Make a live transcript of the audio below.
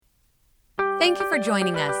Thank you for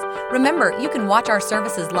joining us. Remember, you can watch our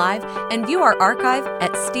services live and view our archive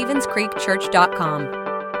at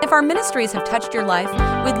StevensCreekChurch.com. If our ministries have touched your life,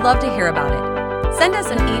 we'd love to hear about it. Send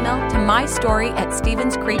us an email to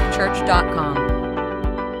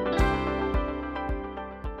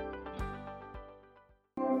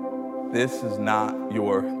mystory@StevensCreekChurch.com. This is not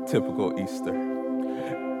your typical Easter.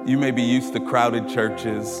 You may be used to crowded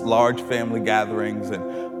churches, large family gatherings,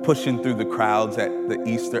 and pushing through the crowds at the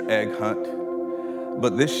Easter egg hunt.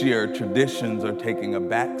 But this year, traditions are taking a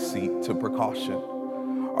backseat to precaution.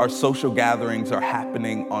 Our social gatherings are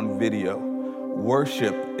happening on video.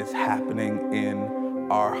 Worship is happening in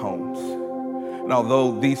our homes. And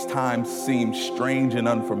although these times seem strange and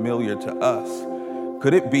unfamiliar to us,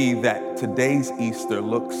 could it be that today's Easter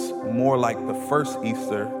looks more like the first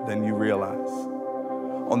Easter than you realize?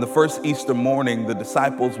 On the first Easter morning, the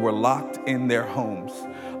disciples were locked in their homes,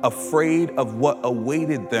 afraid of what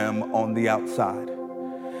awaited them on the outside.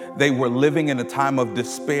 They were living in a time of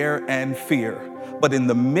despair and fear, but in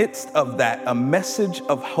the midst of that, a message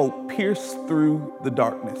of hope pierced through the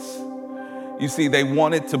darkness. You see, they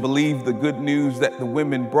wanted to believe the good news that the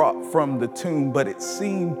women brought from the tomb, but it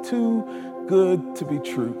seemed too good to be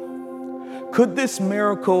true. Could this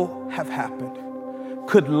miracle have happened?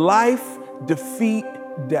 Could life defeat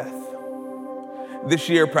death? This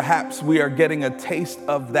year, perhaps we are getting a taste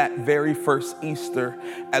of that very first Easter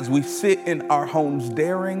as we sit in our homes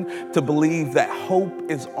daring to believe that hope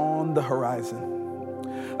is on the horizon.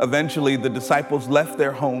 Eventually, the disciples left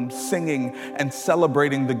their homes singing and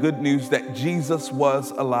celebrating the good news that Jesus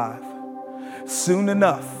was alive. Soon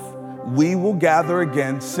enough, we will gather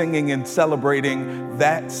again singing and celebrating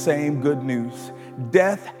that same good news.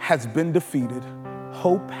 Death has been defeated.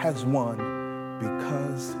 Hope has won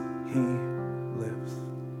because he lives.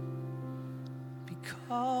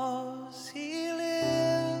 Because he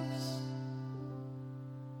lives,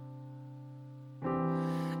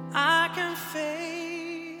 I can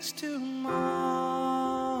face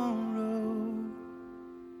tomorrow.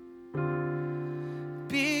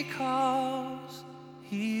 Because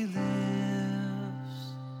he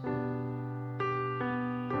lives,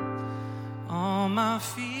 all my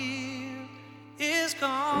fear is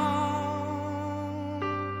gone.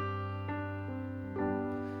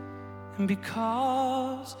 And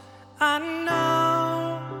because I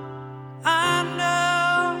know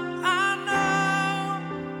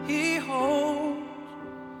he holds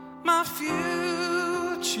my future.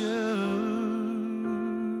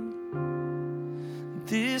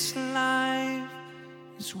 This life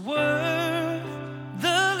is worth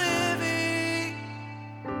the living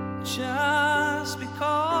just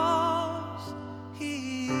because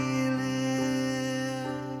he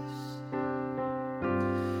lives.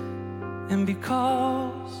 And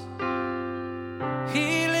because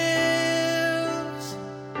he lives,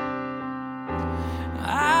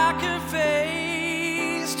 I can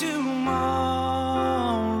face tomorrow.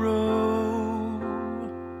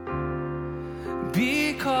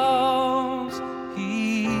 Because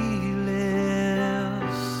he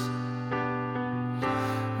lives,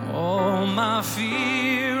 all my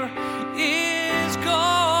fear is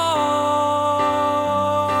gone.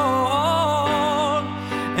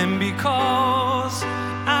 And because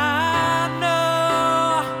I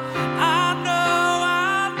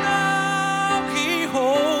know he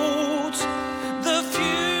holds the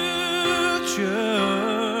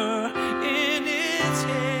future in his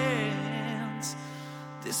hands,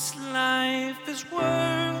 this life is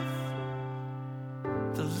worth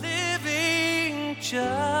the living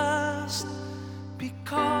just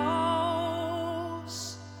because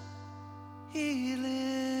he lives.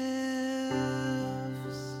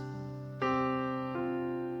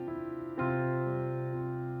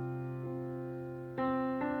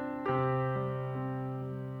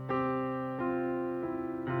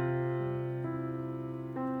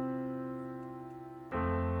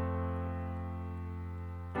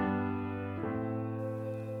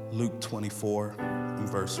 Luke 24 and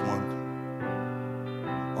verse 1.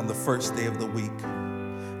 On the first day of the week,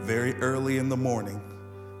 very early in the morning,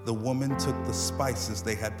 the woman took the spices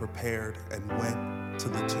they had prepared and went to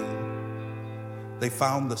the tomb. They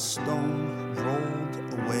found the stone rolled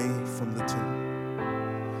away from the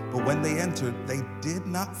tomb. But when they entered, they did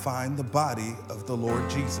not find the body of the Lord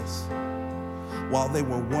Jesus. While they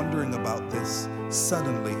were wondering about this,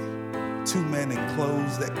 suddenly, two men in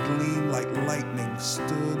clothes that gleamed like lightning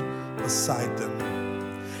stood beside them.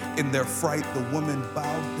 In their fright, the women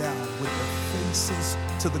bowed down with their faces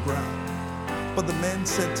to the ground. But the men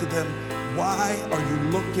said to them, "Why are you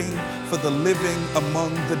looking for the living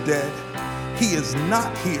among the dead? He is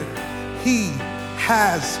not here. He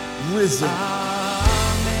has risen.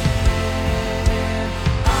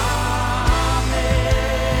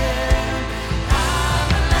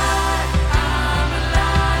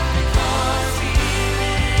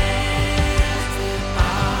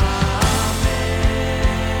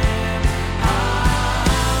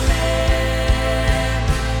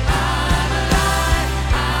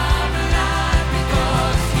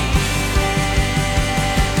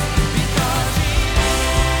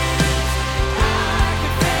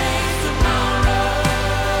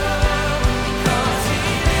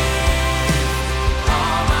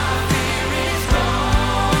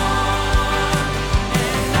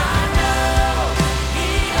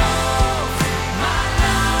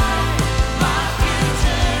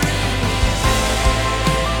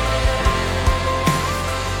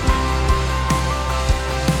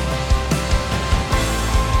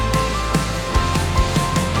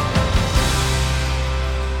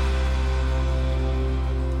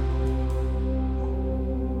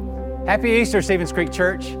 Happy Easter, Stevens Creek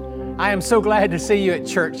Church. I am so glad to see you at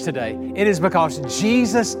church today. It is because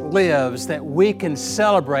Jesus lives that we can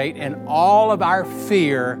celebrate and all of our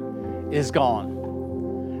fear is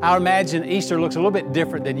gone. I imagine Easter looks a little bit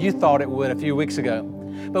different than you thought it would a few weeks ago.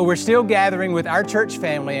 But we're still gathering with our church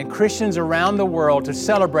family and Christians around the world to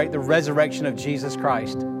celebrate the resurrection of Jesus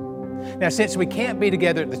Christ. Now, since we can't be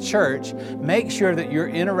together at the church, make sure that you're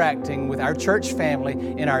interacting with our church family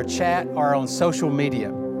in our chat or on social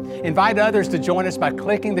media. Invite others to join us by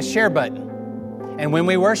clicking the share button. And when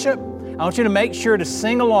we worship, I want you to make sure to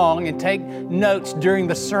sing along and take notes during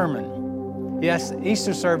the sermon. Yes,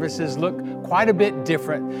 Easter services look quite a bit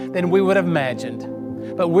different than we would have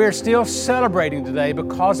imagined, but we're still celebrating today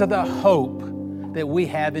because of the hope that we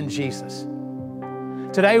have in Jesus.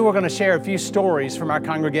 Today, we're going to share a few stories from our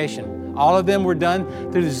congregation. All of them were done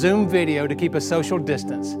through the Zoom video to keep a social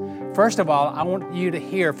distance. First of all, I want you to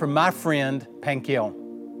hear from my friend, Pankil.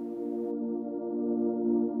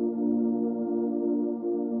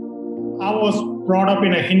 I was brought up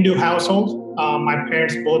in a Hindu household. My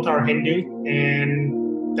parents both are Hindu,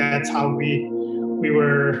 and that's how we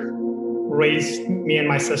were raised, me and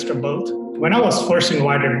my sister both. When I was first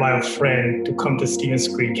invited by a friend to come to Stevens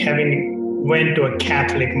Creek, having went to a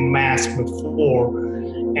Catholic mass before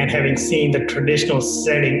and having seen the traditional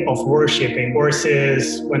setting of worshiping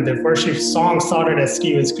versus when the worship song started at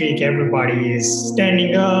Stevens Creek, everybody is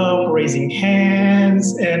standing up, raising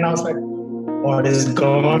hands, and I was like, what is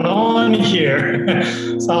going on here?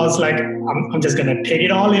 So I was like, I'm just gonna take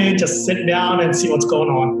it all in, just sit down and see what's going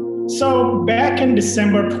on. So back in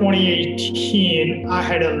December 2018, I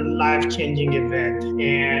had a life-changing event,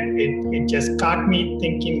 and it just got me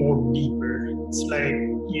thinking more deeper. It's like,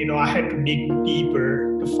 I had to dig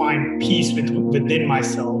deeper to find peace within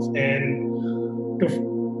myself, and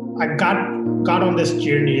I got on this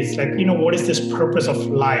journey. It's like, what is this purpose of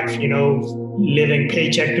life? Living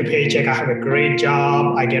paycheck to paycheck. I have a great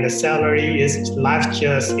job. I get a salary. Is life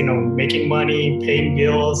just, making money, paying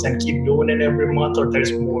bills, and keep doing it every month, or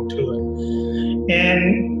there's more to it?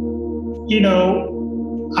 And,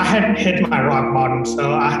 I had hit my rock bottom.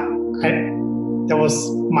 So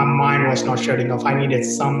my mind was not shutting off. I needed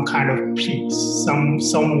some kind of peace,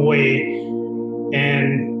 some way.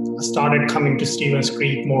 And I started coming to Stevens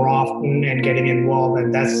Creek more often and getting involved.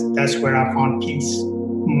 And that's where I found peace.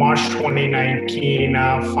 March 2019,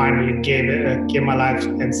 I finally gave my life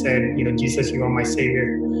and said, Jesus, you are my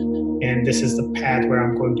savior. And this is the path where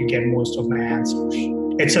I'm going to get most of my answers.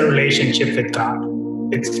 It's a relationship with God.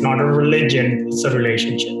 It's not a religion, it's a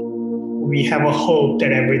relationship. We have a hope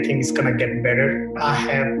that everything is going to get better. I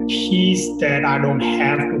have peace that I don't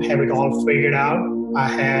have to have it all figured out. I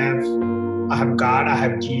have God, I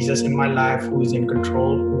have Jesus in my life who is in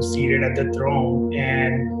control, who's seated at the throne.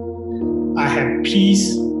 And I have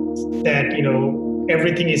peace that,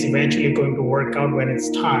 everything is eventually going to work out when it's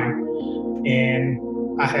time. And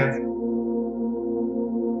I have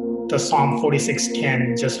the Psalm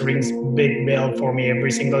 46:10 just rings big bell for me every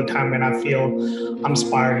single time when I feel I'm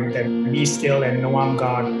inspired that be still and know I'm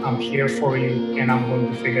God. I'm here for you, and I'm going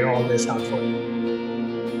to figure all this out for you.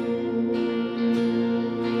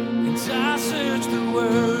 And I searched the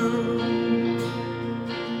world,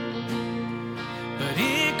 but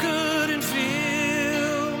it couldn't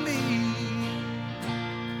fill me.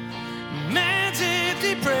 Man's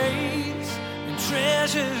empty praise and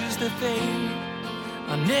treasures the fade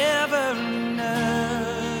are never enough.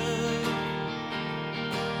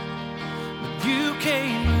 But you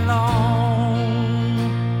came along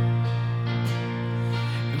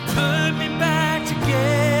and put me back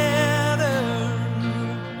together,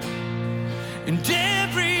 and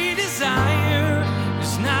every desire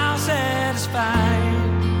is now satisfied.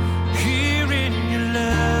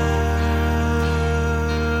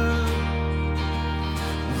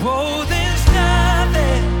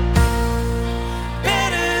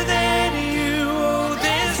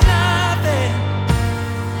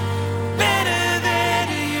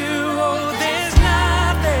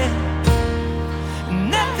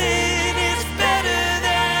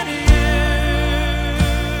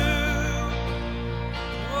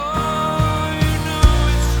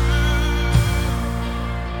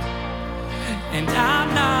 and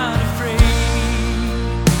I'm not afraid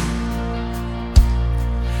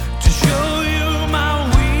to show you my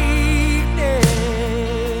weakness,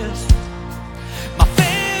 my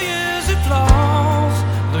failures and flaws.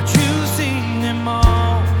 Lord, you've seen them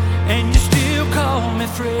all, and you still call me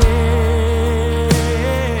friend.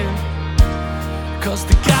 'Cause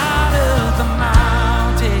the God of the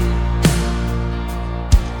mountain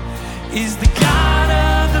is the God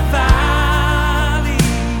of the valley,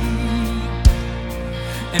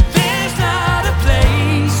 and there's not a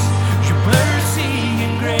place your mercy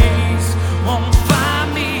and grace won't find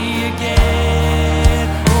me again.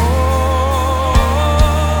 Oh,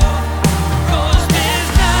 'cause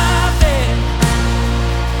there's nothing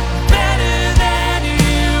better than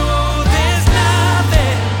you. Oh, there's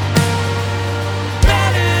nothing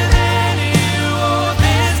better than you. Oh,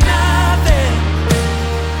 there's nothing.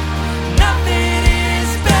 Nothing is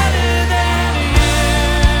better than you.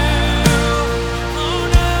 Oh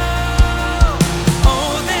no.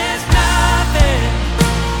 Oh, there's nothing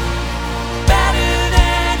better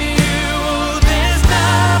than you. Oh, there's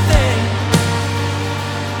nothing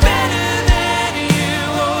better than you.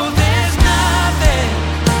 Oh, there's nothing.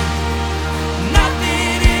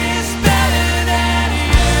 Nothing is better than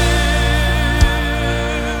you.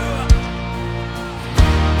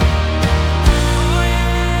 Oh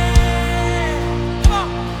yeah. Come on.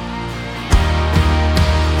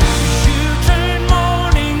 You turn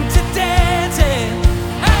mourning to dancing.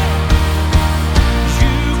 Hey.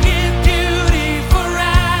 You give beauty for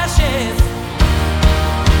ashes.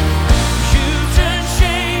 You turn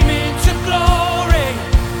shame into glory.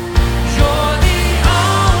 You're the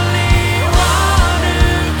only one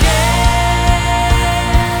who can.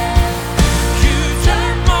 You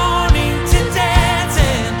turn mourning to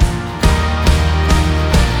dancing.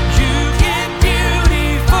 You give beauty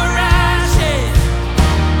for ashes.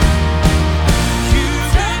 You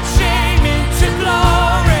turn shame into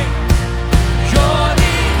glory. You're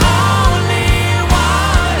the only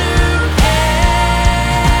one who can.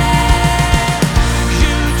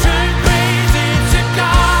 You turn crazy to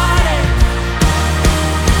gardens.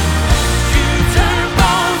 You turn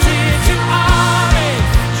bones into armies.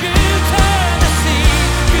 You turn the sea.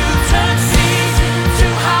 You turn seas into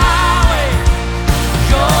highways.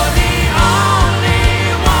 You're the only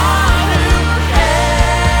one who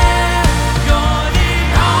can. You're the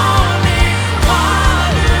only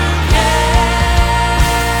one who can.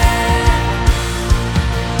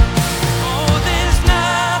 Oh, there's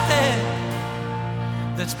nothing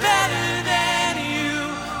that's better than you.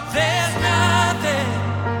 There's nothing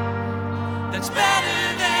that's better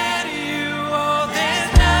than you. Oh,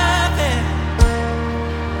 there's nothing.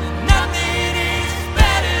 Nothing is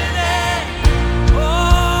better than you.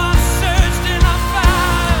 Oh, I've searched and I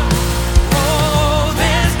found. Oh,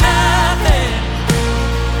 there's nothing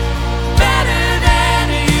better than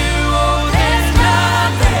you. Oh, there's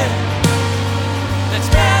nothing that's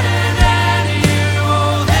better than you.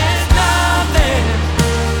 Oh, there's nothing.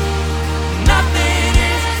 Nothing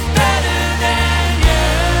is better than you.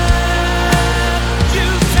 You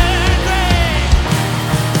turn great.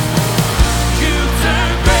 You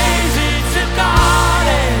turn crazy to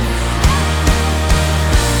gardens.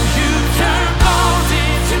 You turn bones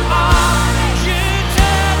into armies. You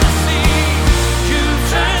turn the sea. You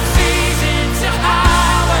turn seas into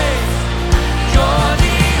highways. You're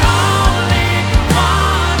the only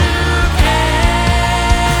one who can.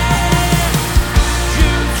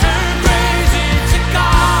 You turn crazy to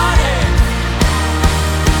gardens.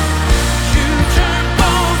 You turn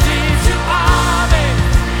bones into armies.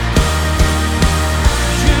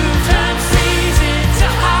 You turn seas into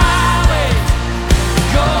highways.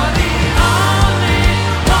 You're the only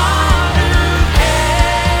one who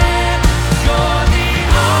can. You're the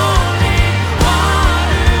only one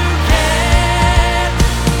who can.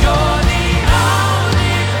 You're the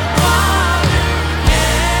only one who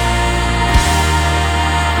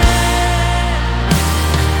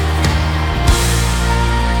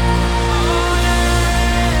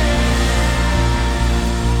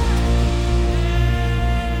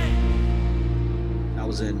I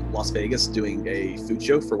was in Las Vegas doing a food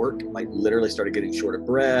show for work. Like literally started getting short of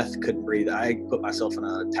breath, couldn't breathe. I put myself in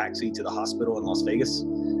a taxi to the hospital in Las Vegas.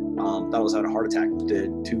 Thought I was having a heart attack.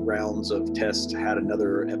 Did 2 rounds of tests, had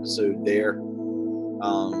another episode there.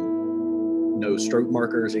 No stroke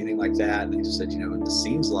markers, anything like that. And they just said, it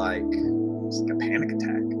seems like it's like a panic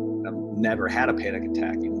attack. I've never had a panic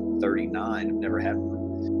attack in 39. I've never had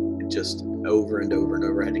one. It just over and over and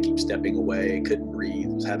over. I had to keep stepping away, couldn't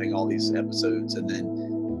breathe, was having all these episodes. And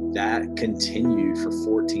then that continued for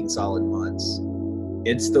 14 solid months.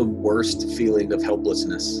 It's the worst feeling of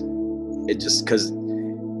helplessness. It just, because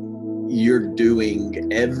you're doing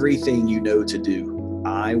everything you know to do.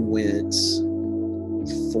 I went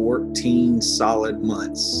 14 solid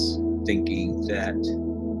months thinking that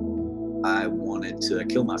I wanted to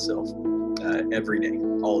kill myself every day,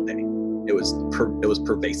 all day. It was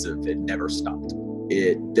pervasive. It never stopped.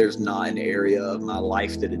 There's not an area of my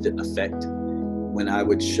life that it didn't affect. When I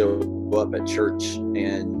would show up at church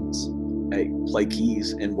and play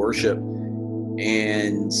keys and worship,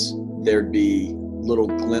 and there'd be little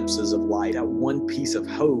glimpses of light. That one piece of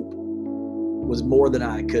hope was more than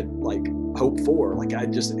I could hope for.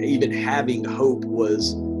 Even having hope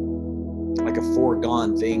was like a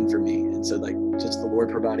foregone thing for me. And so just the Lord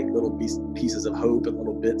providing little pieces of hope and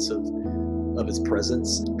little bits of his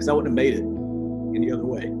presence, because I wouldn't have made it any other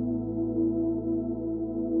way.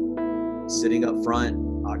 Sitting up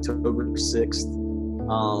front, October 6th,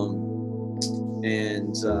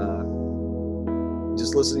 and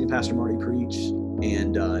just listening to Pastor Marty preach.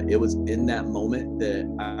 And it was in that moment that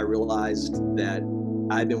I realized that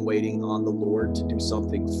I'd been waiting on the Lord to do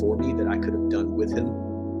something for me that I could have done with him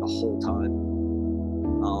the whole time.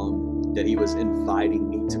 That he was inviting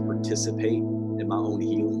me to participate in my own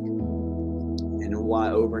healing. And why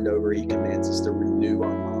over and over he commands us to renew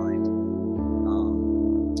our mind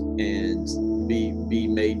and be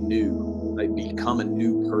made new, become a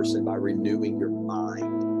new person by renewing your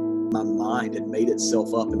mind. My mind had made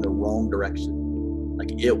itself up in the wrong direction.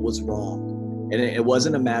 It was wrong. And it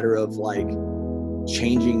wasn't a matter of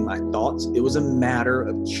changing my thoughts. It was a matter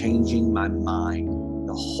of changing my mind,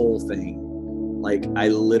 the whole thing. I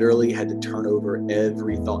literally had to turn over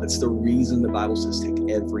every thought. It's the reason the Bible says take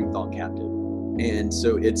every thought captive. And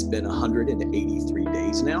so it's been 183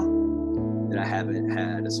 days now that I haven't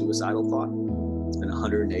had a suicidal thought. It's been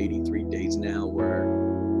 183 days now where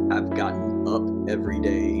I've gotten up every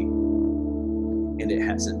day and it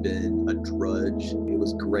hasn't been a drudge. It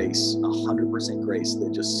was grace, 100% grace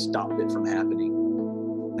that just stopped it from happening.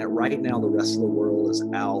 That right now the rest of the world is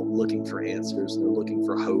out looking for answers, and they're looking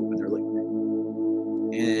for hope,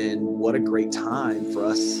 and what a great time for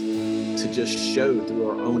us to just show through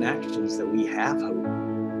our own actions that we have hope,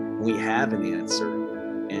 we have an answer,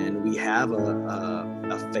 and we have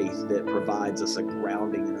a faith that provides us a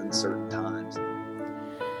grounding in uncertain times.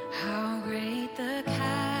 How great the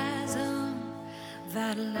chasm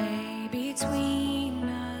that lay between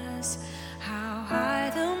us, how high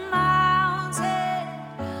the mountain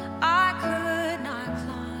I could not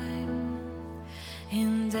climb.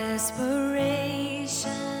 In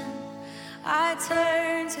desperation, I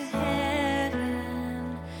turned to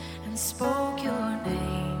heaven and spoke your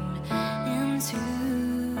name into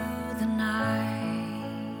the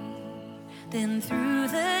night. Then through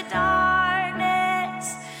the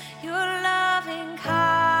darkness, your loving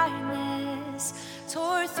kindness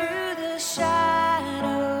tore through the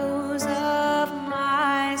shadows of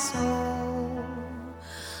my soul.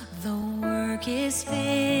 The work is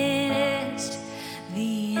finished,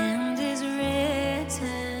 the end is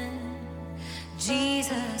written.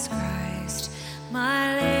 Jesus Christ,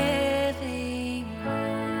 my living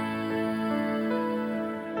hope.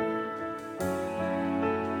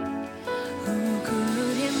 Who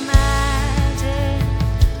could imagine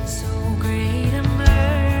so great a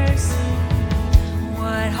mercy?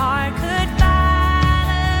 What heart could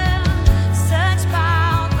fathom such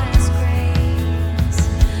boundless grace?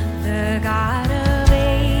 The God of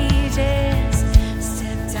ages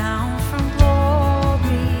stepped down from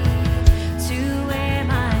glory to wear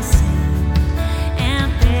my sin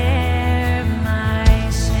and bear my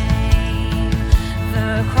shame. The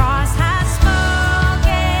cross has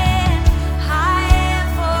spoken, I am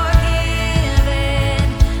forgiven.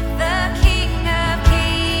 The King of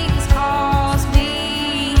Kings calls me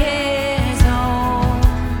his own.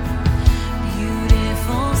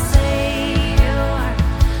 Beautiful Savior,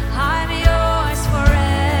 I'm yours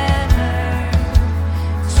forever.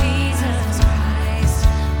 Jesus Christ,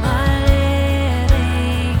 my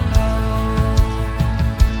living hope.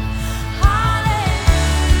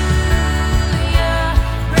 Hallelujah,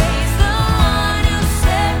 praise the one who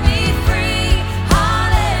set me free.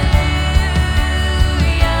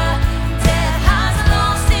 Hallelujah, death has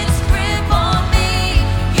lost its grip on me.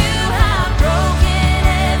 You have broken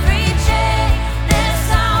every chain. There's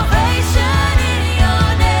salvation in your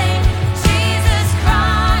name. Jesus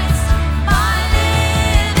Christ, my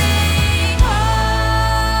living hope.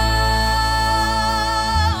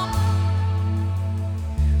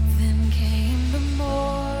 Then came the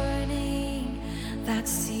morning that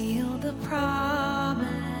sealed the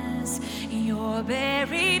promise. Your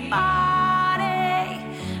very body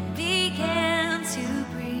began to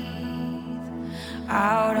breathe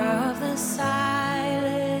out of the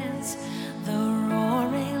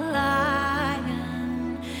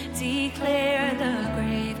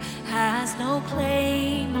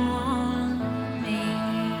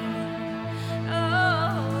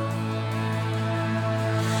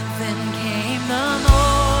Then came the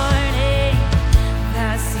morning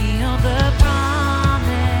that sealed the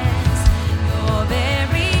promise. Your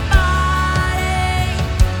very body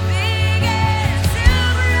began to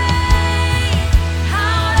break.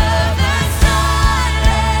 Out of the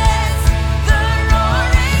silence, the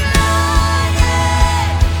roaring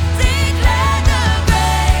lion declared the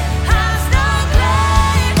grave has no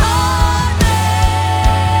claim on me.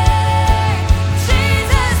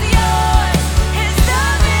 Jesus, yours is the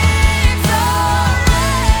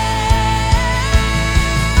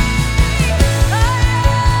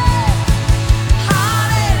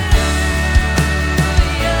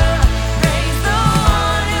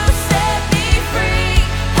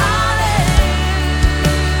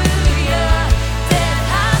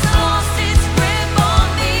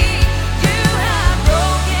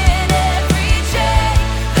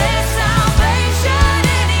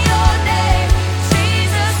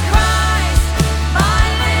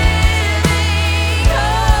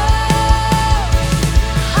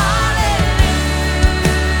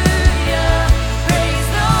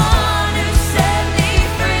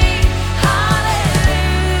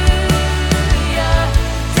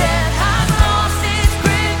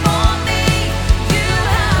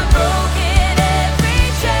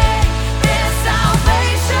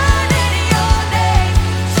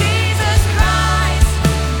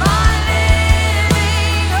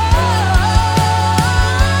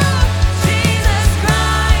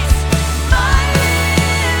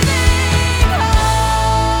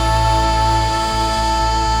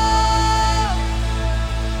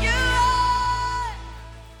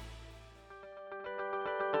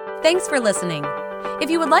Thanks for listening. If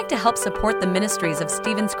you would like to help support the ministries of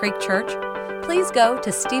Stevens Creek Church, please go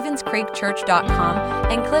to StevensCreekChurch.com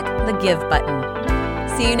and click the Give button.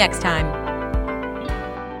 See you next time.